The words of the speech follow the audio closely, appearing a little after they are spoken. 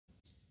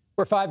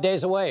We're 5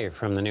 days away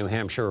from the New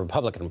Hampshire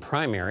Republican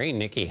primary.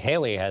 Nikki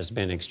Haley has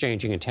been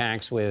exchanging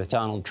attacks with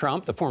Donald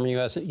Trump. The former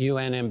U.S.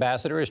 UN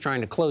ambassador is trying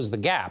to close the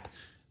gap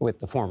with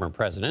the former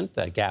president,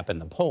 that gap in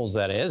the polls,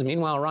 that is.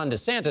 Meanwhile, Ron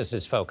DeSantis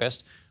is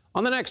focused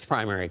on the next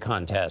primary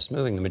contest,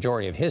 moving the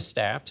majority of his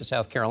staff to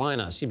South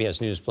Carolina. CBS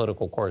News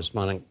political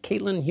correspondent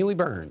Caitlin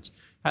Huey-Burns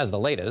has the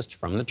latest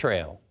from the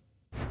trail.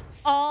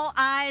 All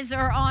eyes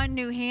are on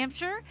New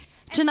Hampshire.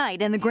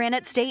 Tonight in the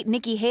Granite State,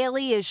 Nikki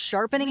Haley is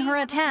sharpening her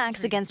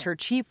attacks against her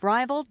chief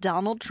rival,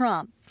 Donald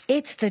Trump.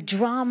 It's the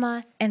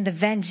drama and the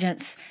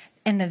vengeance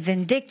and the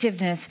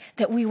vindictiveness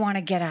that we want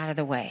to get out of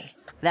the way.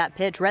 That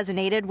pitch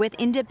resonated with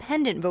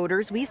independent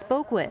voters we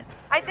spoke with.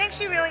 I think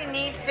she really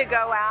needs to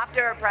go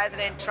after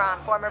President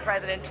Trump, former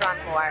President Trump,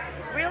 more.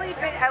 Really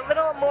a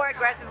little more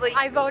aggressively.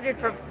 I voted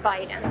for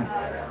Biden.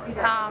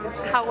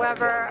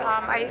 However,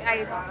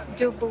 I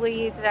do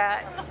believe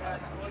that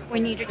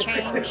we need to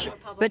change.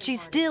 But she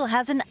still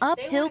has an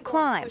uphill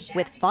climb.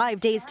 With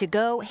 5 days to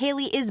go,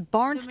 Haley is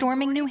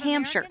barnstorming New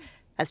Hampshire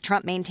as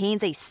Trump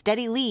maintains a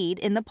steady lead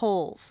in the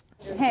polls.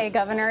 Hey,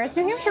 Governor, is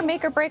New Hampshire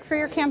make or break for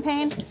your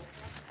campaign?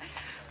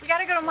 We got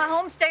to go to my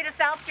home state of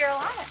South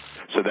Carolina.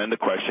 So then the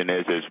question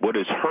is what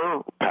is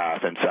her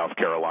path in South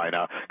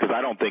Carolina? Because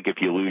I don't think if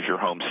you lose your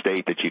home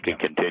state that you can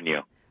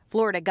continue.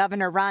 Florida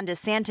Governor Ron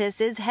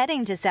DeSantis is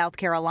heading to South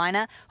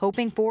Carolina,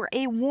 hoping for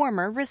a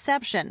warmer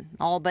reception,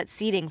 all but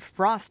seating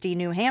frosty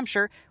New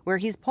Hampshire, where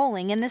he's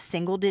polling in the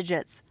single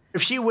digits.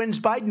 If she wins,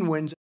 Biden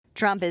wins.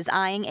 Trump is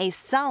eyeing a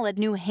solid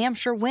New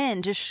Hampshire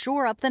win to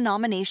shore up the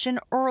nomination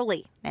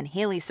early, and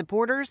Haley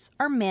supporters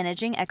are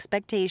managing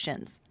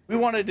expectations. We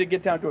wanted to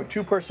get down to a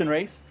two-person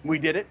race. We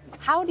did it.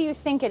 How do you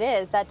think it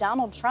is that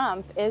Donald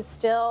Trump is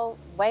still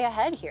way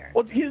ahead here?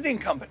 Well, he's the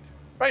incumbent,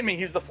 right? I mean,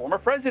 he's the former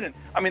president.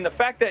 I mean, the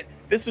fact that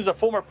this is a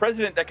former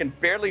president that can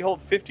barely hold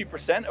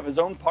 50% of his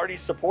own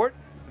party's support,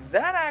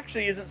 that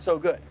actually isn't so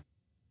good.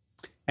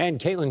 And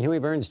Caitlin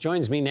Huey-Burns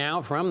joins me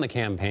now from the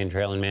campaign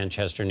trail in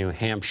Manchester, New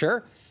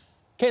Hampshire.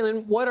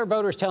 Caitlin, what are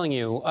voters telling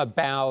you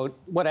about,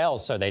 what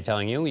else are they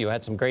telling you? You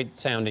had some great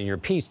sound in your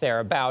piece there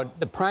about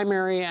the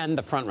primary and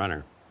the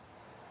frontrunner.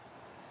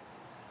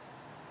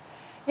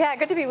 Yeah,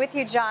 good to be with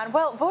you, John.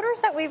 Well, voters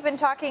that we've been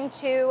talking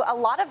to, a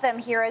lot of them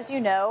here, as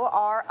you know,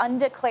 are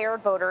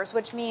undeclared voters,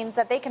 which means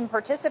that they can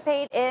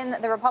participate in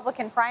the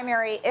Republican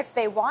primary if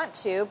they want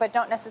to, but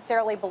don't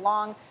necessarily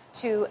belong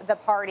to the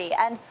party.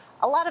 And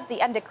a lot of the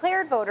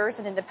undeclared voters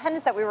and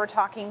independents that we were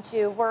talking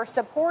to were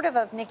supportive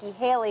of Nikki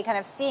Haley, kind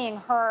of seeing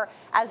her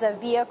as a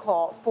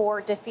vehicle for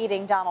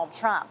defeating Donald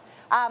Trump.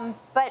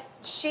 But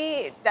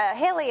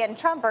Haley and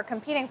Trump are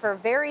competing for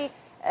very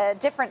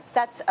different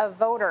sets of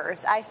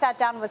voters. I sat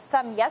down with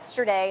some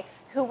yesterday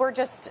who were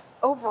just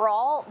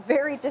overall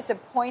very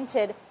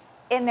disappointed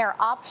in their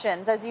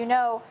options. As you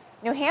know,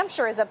 New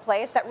Hampshire is a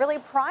place that really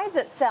prides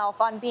itself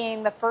on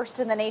being the first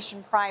in the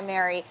nation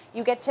primary.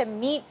 You get to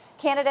meet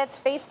candidates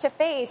face to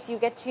face. You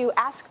get to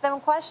ask them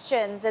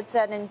questions. It's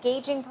an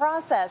engaging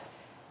process.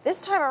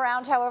 This time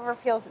around, however,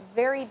 feels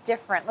very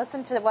different.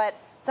 Listen to what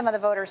some of the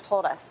voters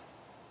told us.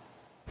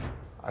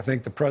 I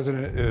think the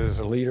president is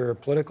a leader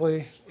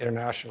politically,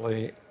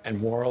 internationally, and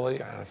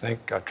morally. And I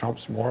think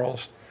Trump's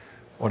morals,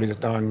 what he's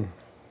done,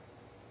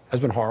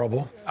 has been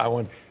horrible. I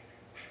want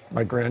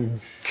my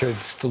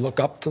grandkids to look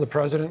up to the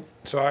president.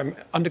 So I'm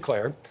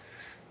undeclared.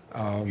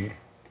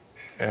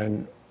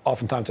 And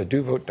oftentimes I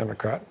do vote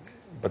Democrat,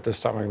 but this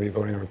time I'm going to be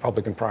voting in a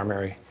Republican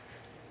primary.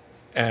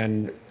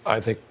 And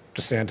I think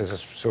DeSantis is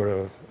sort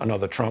of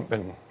another Trump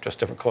in just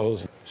different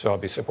clothes. So I'll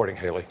be supporting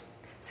Haley.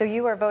 So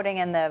you are voting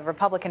in the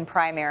Republican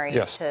primary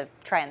to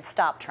try and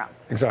stop Trump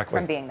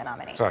from being the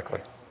nominee. Exactly.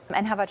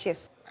 And how about you?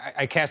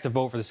 I cast a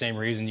vote for the same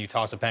reason you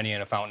toss a penny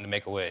in a fountain to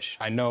make a wish.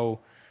 I know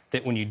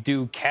that when you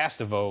do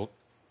cast a vote,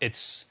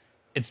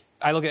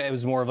 I look at it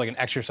as more of like an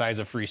exercise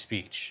of free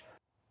speech.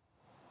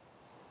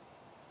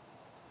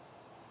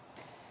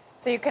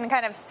 So you can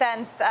kind of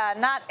sense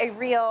not a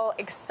real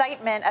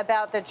excitement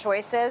about the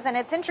choices. And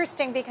it's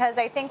interesting because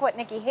I think what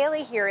Nikki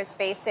Haley here is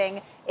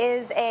facing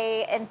is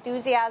a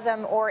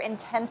enthusiasm or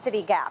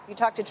intensity gap. You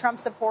talk to Trump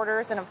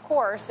supporters, and of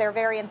course, they're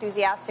very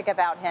enthusiastic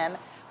about him.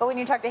 But when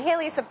you talk to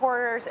Haley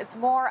supporters, it's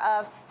more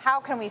of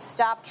how can we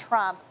stop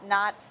Trump,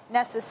 not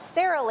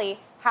necessarily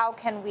how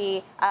can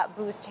we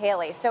boost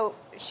Haley. So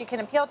she can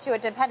appeal to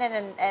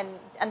independent and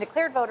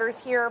undeclared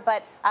voters here,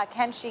 but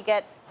can she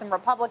get some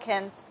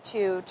Republicans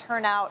to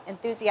turn out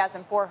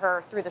enthusiasm for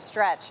her through the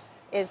stretch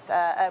is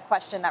a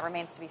question that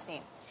remains to be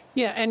seen.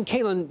 Yeah, and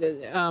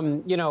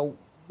Caitlin, you know,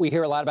 we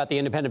hear a lot about the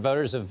independent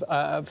voters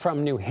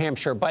from New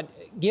Hampshire, but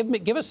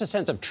give us a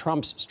sense of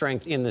Trump's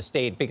strength in the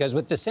state, because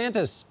with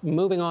DeSantis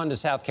moving on to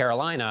South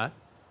Carolina,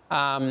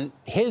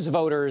 his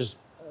voters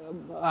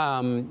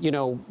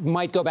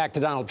might go back to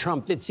Donald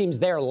Trump. It seems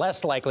they're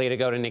less likely to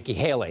go to Nikki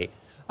Haley.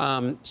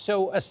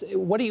 So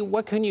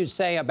what can you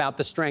say about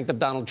the strength of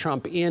Donald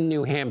Trump in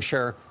New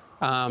Hampshire?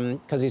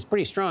 Because he's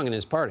pretty strong in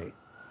his party.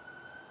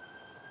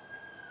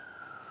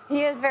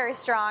 He is very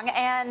strong,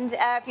 and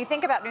if you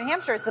think about New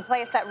Hampshire, it's the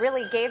place that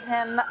really gave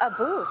him a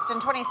boost.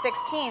 In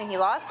 2016, he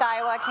lost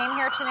Iowa, came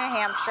here to New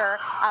Hampshire,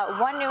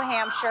 won New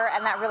Hampshire,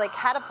 and that really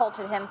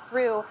catapulted him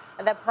through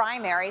the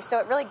primary. So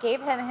it really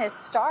gave him his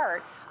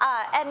start.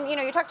 And, you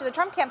know, you talk to the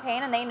Trump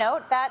campaign, and they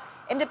note that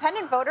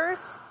independent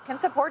voters can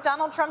support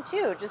Donald Trump,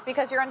 too. Just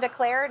because you're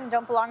undeclared and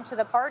don't belong to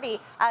the party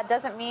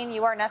doesn't mean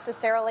you are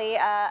necessarily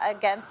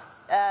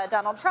against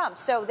Donald Trump.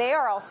 So they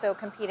are also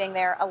competing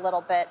there a little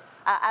bit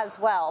as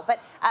well. But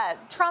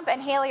Trump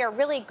and Haley are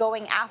really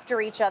going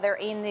after each other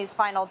in these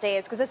final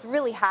days because this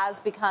really has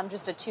become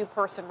just a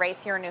two-person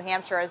race here in New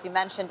Hampshire. As you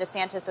mentioned,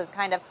 DeSantis has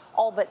kind of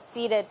all but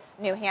ceded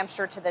New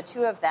Hampshire to the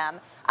two of them.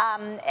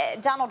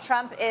 Donald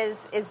Trump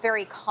is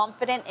very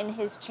confident in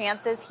his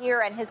chances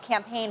here, and his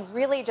campaign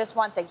really just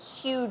wants a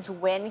huge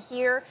win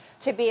here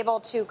to be able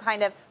to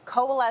kind of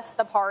coalesce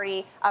the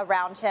party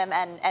around him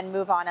and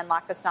move on and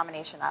lock this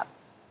nomination up.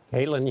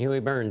 Caitlin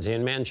Huey-Burns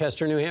in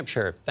Manchester, New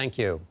Hampshire. Thank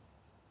you.